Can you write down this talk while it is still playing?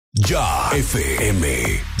Ya FM,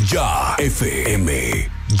 Ya FM,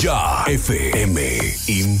 Ya FM,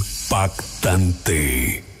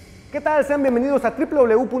 impactante. ¿Qué tal? Sean bienvenidos a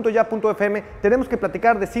www.ya.fm. Tenemos que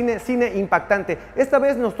platicar de cine impactante. Esta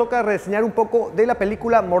vez nos toca reseñar un poco de la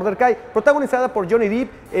película Mordecai, protagonizada por Johnny Depp,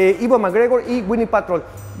 Ewan McGregor y Gwyneth Paltrow.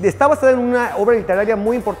 Está basada en una obra literaria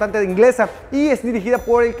muy importante de inglesa y es dirigida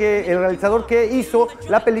por el realizador que hizo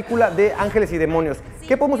la película de Ángeles y Demonios.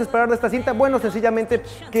 ¿Qué podemos esperar de esta cinta? Bueno, sencillamente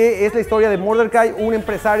que es la historia de Mordecai, un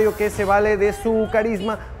empresario que se vale de su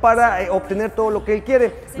carisma para obtener todo lo que él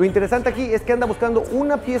quiere. Lo interesante aquí es que anda buscando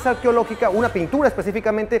una pieza arqueológica, una pintura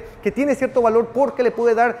específicamente, que tiene cierto valor porque le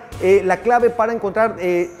puede dar la clave para encontrar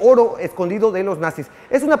oro escondido de los nazis.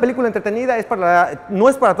 Es una película entretenida, no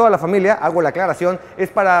es para toda la familia, hago la aclaración, es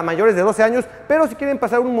para mayores de 12 años, pero si quieren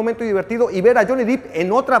pasar un momento divertido y ver a Johnny Depp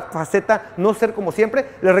en otra faceta, no ser como siempre,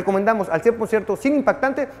 les recomendamos al 100% Cine impactante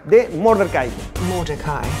de Mordecai.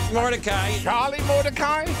 Mordecai. Mordecai. Charlie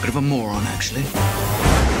Mordecai. Bit of a moron, actually.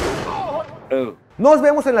 Oh. Nos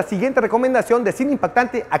vemos en la siguiente recomendación de Cine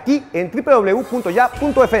Impactante aquí en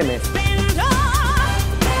www.ya.fm.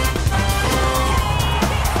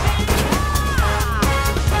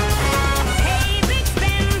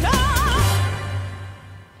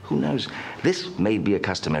 Who knows? This may be a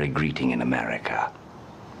customary greeting in America.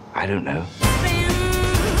 I don't know.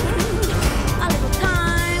 A little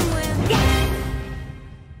time with